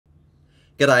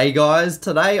G'day guys,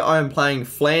 today I am playing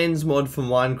Flan's mod for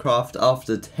Minecraft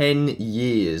after 10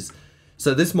 years.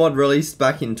 So this mod released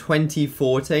back in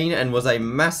 2014 and was a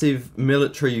massive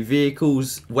military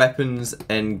vehicles, weapons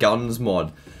and guns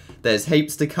mod. There's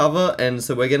heaps to cover and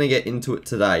so we're going to get into it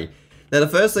today. Now the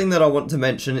first thing that I want to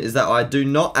mention is that I do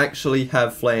not actually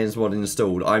have Flan's mod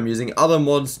installed. I'm using other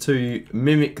mods to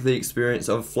mimic the experience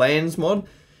of Flan's mod.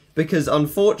 Because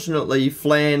unfortunately,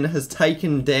 Flan has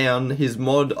taken down his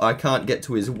mod. I can't get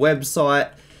to his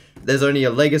website. There's only a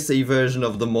legacy version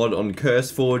of the mod on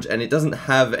CurseForge, and it doesn't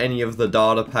have any of the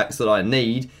data packs that I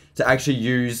need to actually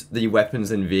use the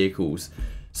weapons and vehicles.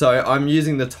 So I'm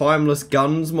using the Timeless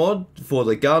Guns mod for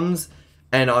the guns,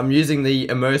 and I'm using the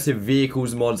Immersive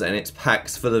Vehicles mods and its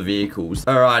packs for the vehicles.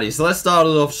 Alrighty, so let's start it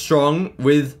off strong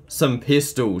with some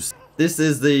pistols. This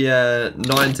is the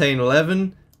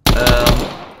 1911.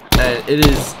 And it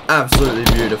is absolutely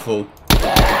beautiful.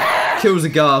 Kills a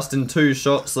ghast in 2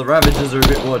 shots. The Ravagers are a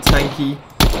bit more tanky,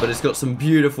 but it's got some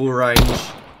beautiful range.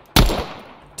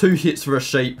 2 hits for a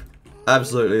sheep.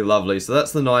 Absolutely lovely. So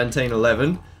that's the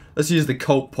 1911. Let's use the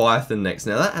Colt Python next.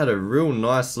 Now that had a real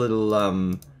nice little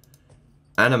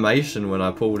animation when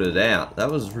I pulled it out. That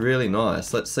was really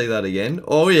nice. Let's see that again.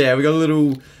 Oh yeah, we got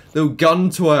a little gun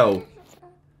twirl.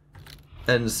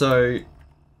 And so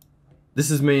this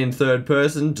is me in third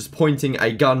person, just pointing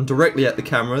a gun directly at the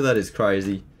camera. That is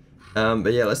crazy.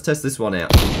 But yeah, let's test this one out.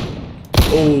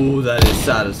 Oh, that is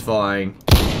satisfying.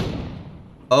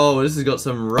 Oh, this has got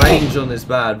some range on this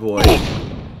bad boy.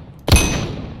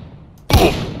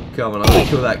 Come on, I'm gonna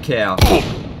kill that cow.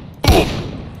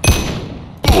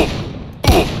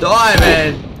 Die,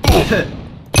 man!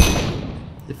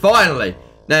 Finally!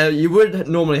 Now, you would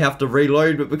normally have to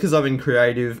reload, but because I'm in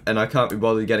creative and I can't be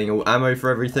bothered getting all ammo for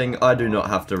everything, I do not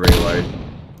have to reload.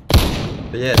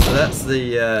 But yeah, so that's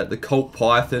the Colt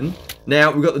Python.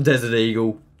 Now, we've got the Desert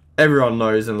Eagle. Everyone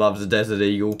knows and loves the Desert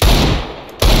Eagle.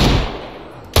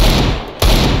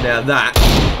 Now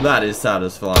that is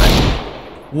satisfying.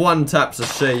 One taps a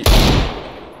sheep.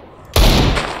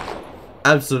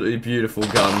 Absolutely beautiful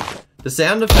gun. The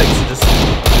sound effects are just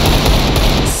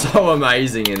so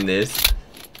amazing in this.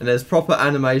 And there's proper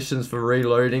animations for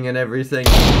reloading and everything.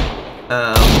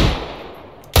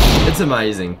 It's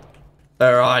amazing.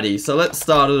 Alrighty, so let's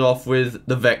start it off with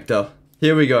the Vector.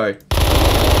 Here we go.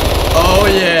 Oh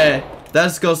yeah,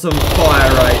 that's got some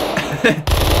fire rate.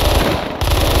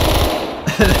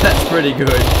 That's pretty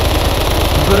good.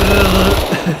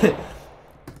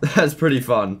 That's pretty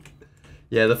fun.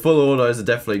 Yeah, the full autos are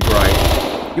definitely great.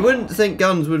 You wouldn't think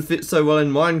guns would fit so well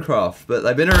in Minecraft, but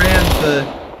they've been around for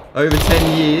over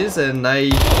 10 years and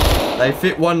they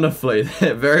fit wonderfully.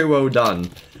 They're very well done.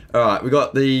 Alright, we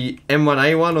got the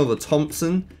M1A1 or the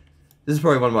Thompson. This is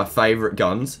probably one of my favourite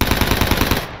guns.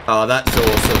 Oh, that's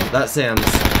awesome. That sounds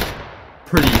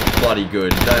pretty bloody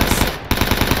good.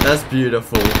 That's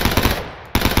beautiful.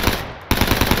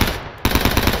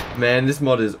 Man, this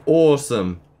mod is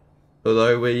awesome.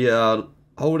 Although we are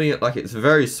holding it like it's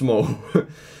very small.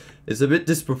 It's a bit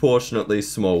disproportionately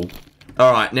small.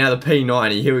 Alright, now the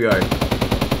P90, here we go.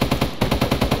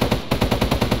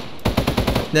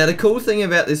 Now the cool thing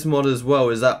about this mod as well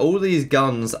is that all these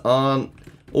guns aren't,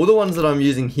 all the ones that I'm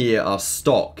using here are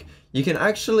stock. You can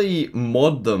actually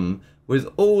mod them with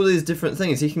all these different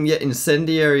things. You can get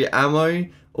incendiary ammo,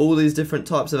 all these different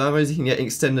types of ammos, you can get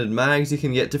extended mags, you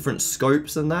can get different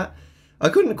scopes and that. I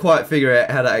couldn't quite figure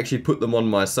out how to actually put them on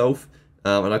myself,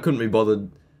 and I couldn't be bothered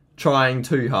trying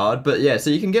too hard, but yeah,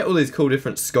 so you can get all these cool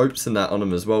different scopes and that on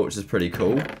them as well, which is pretty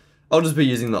cool. I'll just be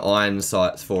using the iron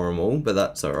sights for them all, but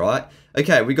that's alright.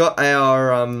 Okay, we got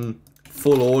our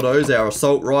full autos, our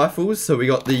assault rifles, so we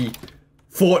got the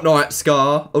Fortnite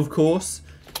Scar, of course,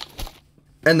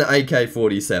 and the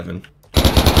AK-47.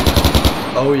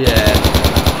 Oh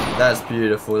yeah, that's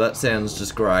beautiful, that sounds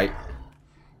just great.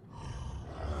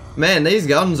 Man, these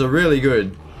guns are really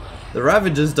good. The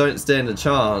Ravagers don't stand a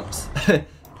chance.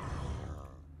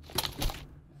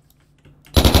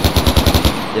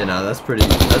 Yeah, no, that's pretty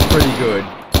good.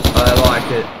 I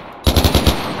like it.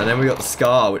 And then we got the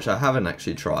Scar, which I haven't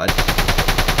actually tried.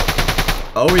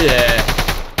 Oh yeah.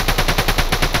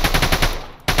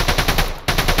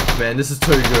 Man, this is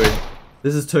too good.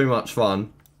 This is too much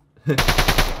fun.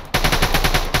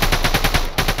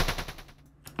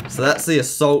 So that's the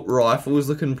assault rifles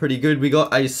looking pretty good. We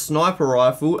got a sniper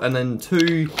rifle and then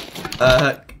 2,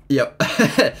 yep,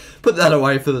 put that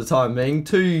away for the time being.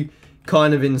 2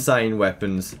 kind of insane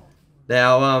weapons.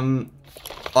 Now,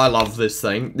 I love this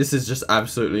thing. This is just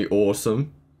absolutely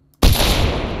awesome.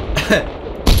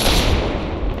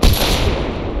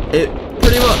 It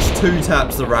pretty much 2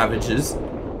 taps the Ravagers.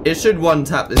 It should 1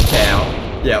 tap this cow.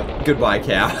 Yeah, goodbye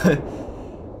cow.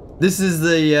 This is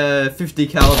the 50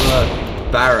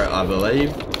 caliber Barrett, I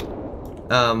believe.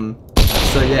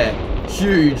 So yeah,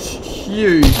 huge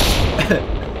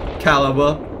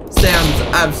caliber. Sounds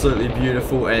absolutely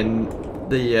beautiful, and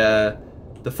the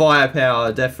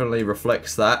firepower definitely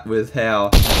reflects that with how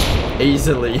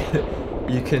easily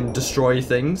you can destroy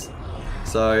things.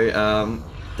 So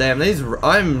damn,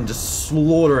 I'm just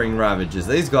slaughtering Ravagers.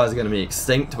 These guys are going to be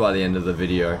extinct by the end of the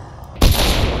video.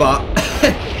 But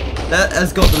that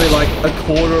has got to be like a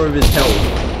quarter of his health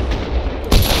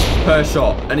per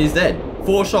shot, and he's dead.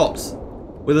 4 shots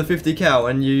with a 50 cal,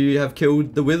 and you have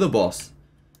killed the Wither boss.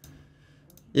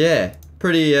 Yeah,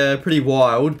 pretty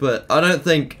wild, but I don't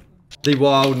think the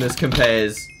wildness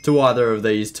compares to either of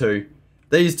these two.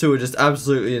 These two are just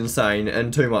absolutely insane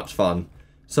and too much fun.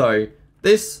 So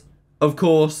this, of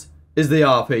course, is the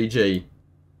RPG.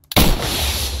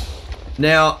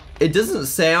 Now, it doesn't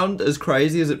sound as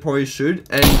crazy as it probably should,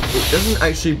 and it doesn't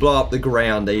actually blow up the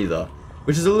ground either,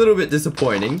 which is a little bit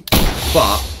disappointing,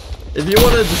 but if you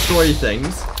want to destroy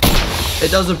things, it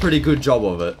does a pretty good job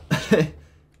of it.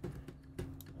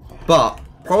 But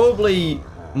probably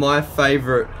my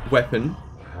favorite weapon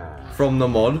from the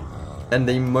mod, and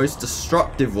the most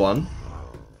destructive one,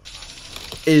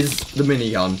 is the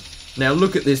minigun. Now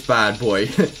look at this bad boy.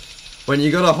 When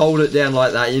you gotta hold it down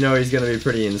like that, you know he's gonna be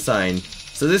pretty insane.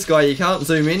 So this guy, you can't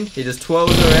zoom in, he just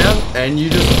twirls around, and you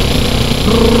just...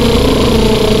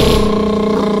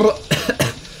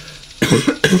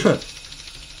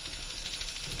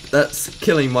 That's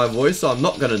killing my voice, so I'm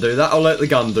not gonna do that. I'll let the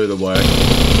gun do the work.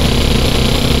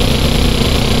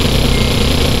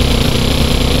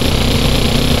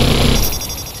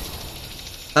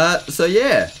 So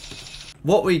yeah,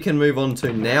 what we can move on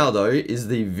to now though is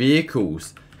the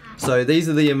vehicles. So these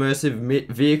are the immersive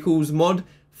vehicles mod.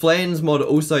 Flan's mod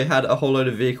also had a whole load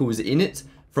of vehicles in it,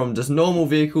 from just normal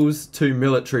vehicles to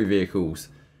military vehicles.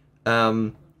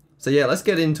 So yeah, let's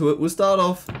get into it. We'll start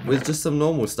off with just some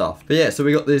normal stuff. But yeah, so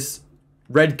we got this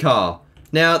red car.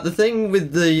 Now the thing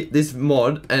with this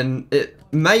mod, and it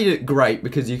made it great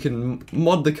because you can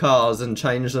mod the cars and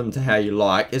change them to how you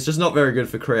like. It's just not very good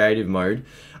for creative mode.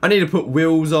 I need to put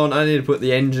wheels on, I need to put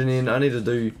the engine in, I need to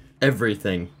do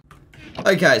everything.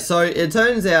 Okay, so it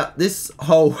turns out this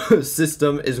whole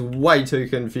system is way too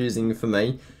confusing for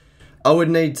me. I would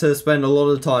need to spend a lot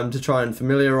of time to try and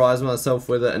familiarize myself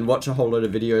with it and watch a whole load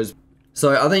of videos.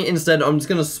 So I think instead I'm just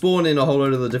going to spawn in a whole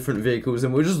load of the different vehicles,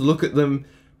 and we'll just look at them.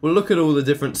 We'll look at all the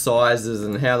different sizes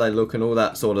and how they look and all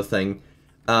that sort of thing.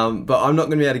 But I'm not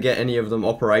going to be able to get any of them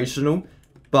operational.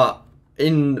 But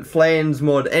in Flan's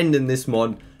mod and in this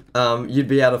mod, you'd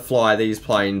be able to fly these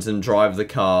planes and drive the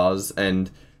cars,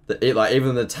 and like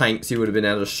even the tanks, you would have been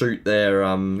able to shoot their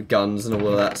guns and all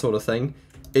of that sort of thing.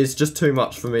 It's just too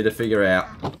much for me to figure out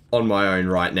on my own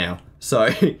right now. So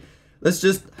let's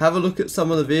just have a look at some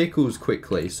of the vehicles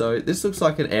quickly. So this looks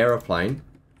like an aeroplane.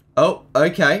 Oh,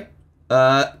 okay.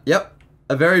 Yep,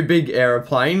 a very big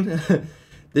aeroplane.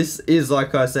 This is,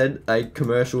 like I said, a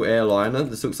commercial airliner.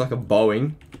 This looks like a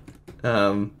Boeing.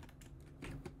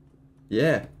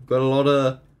 Yeah, got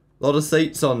a lot of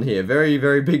seats on here. Very,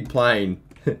 very big plane.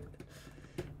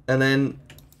 And then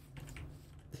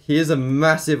here's a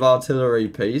massive artillery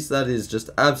piece. That is just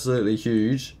absolutely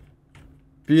huge.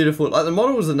 Beautiful. Like, the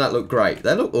models in that look great.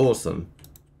 They look awesome.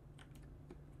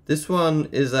 This one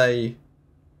is a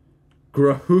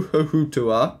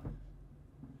Grahuhutua.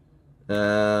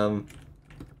 You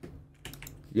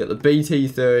got the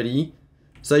BT-30.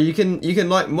 So you can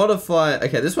like modify.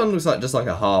 Okay, this one looks like just like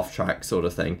a half track sort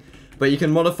of thing. But you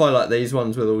can modify like these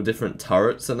ones with all different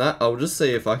turrets and that. I'll just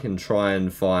see if I can try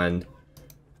and find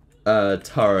a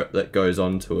turret that goes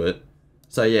onto it.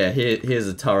 So yeah, here's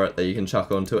a turret that you can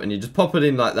chuck onto it, and you just pop it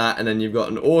in like that, and then you've got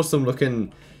an awesome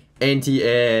looking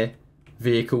anti-air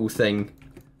vehicle thing.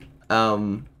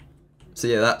 So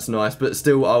yeah, that's nice, but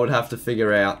still I would have to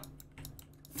figure out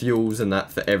fuels and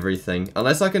that for everything.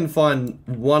 Unless I can find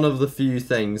one of the few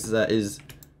things that is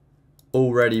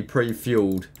already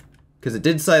pre-fueled. Because it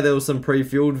did say there was some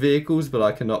pre-fueled vehicles, but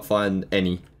I cannot find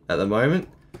any at the moment.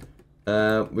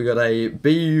 We got a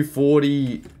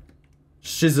BU-40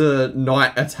 Shizzer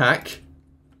Night Attack.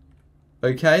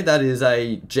 Okay, that is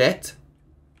a jet.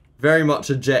 Very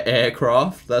much a jet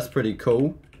aircraft. That's pretty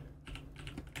cool.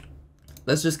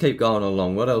 Let's just keep going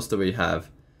along. What else do we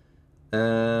have?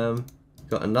 Got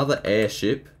another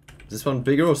airship. Is this one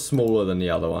bigger or smaller than the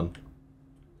other one?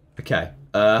 Okay.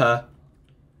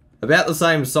 About the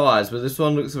same size, but this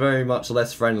one looks very much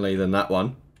less friendly than that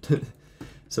one.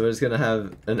 So we're just going to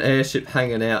have an airship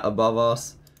hanging out above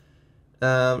us.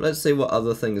 Let's see what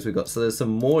other things we got. So there's some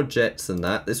more jets than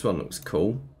that. This one looks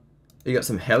cool. You got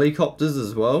some helicopters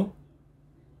as well.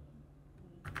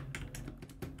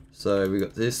 So we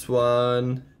got this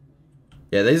one.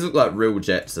 Yeah, these look like real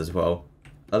jets as well.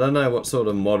 I don't know what sort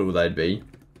of model they'd be.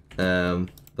 But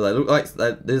they look like,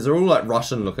 these are all like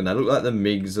Russian looking. They look like the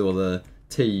MiGs or the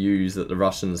TUs that the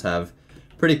Russians have.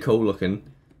 Pretty cool looking.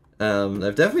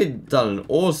 They've definitely done an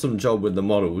awesome job with the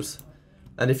models.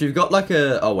 And if you've got like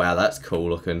a... Oh wow, that's cool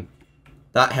looking.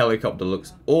 That helicopter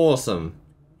looks awesome.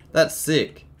 That's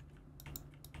sick.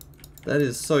 That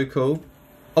is so cool.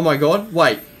 Oh my god,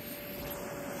 wait.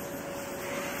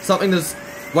 Something that's...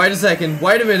 Wait a second,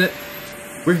 wait a minute.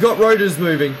 We've got rotors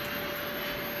moving.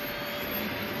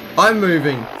 I'm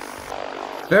moving.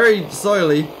 Very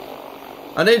slowly.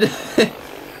 I need to...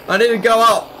 I need to go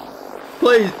up.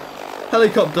 Please.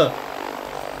 Helicopter.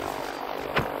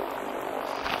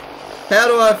 How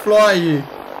do I fly you?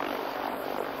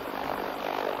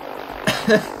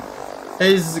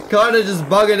 He's kind of just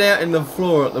bugging out in the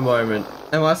floor at the moment.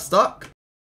 Am I stuck?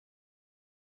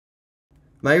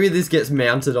 Maybe this gets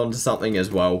mounted onto something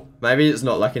as well. Maybe it's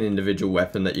not like an individual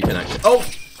weapon that you can actually... Oh!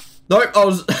 Nope, I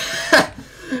was...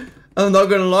 I'm not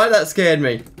gonna lie, that scared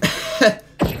me.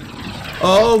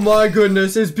 Oh my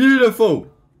goodness, it's beautiful!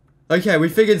 Okay, we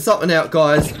figured something out,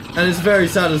 guys, and it's very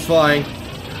satisfying.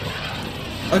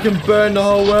 I can burn the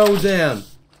whole world down.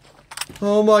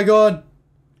 Oh my god.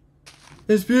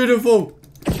 It's beautiful.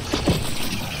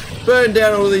 Burn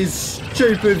down all these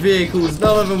stupid vehicles.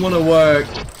 None of them want to work.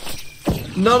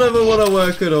 None of them want to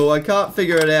work at all. I can't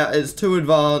figure it out. It's too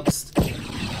advanced.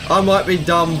 I might be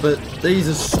dumb, but these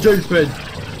are stupid.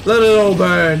 Let it all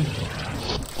burn.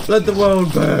 Let the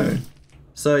world burn.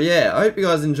 So yeah, I hope you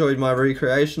guys enjoyed my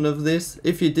recreation of this.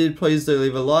 If you did, please do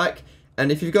leave a like.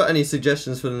 And if you've got any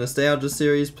suggestions for the Nostalgia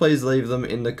series, please leave them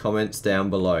in the comments down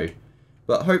below.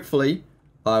 But hopefully,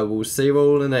 I will see you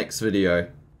all in the next video.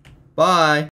 Bye!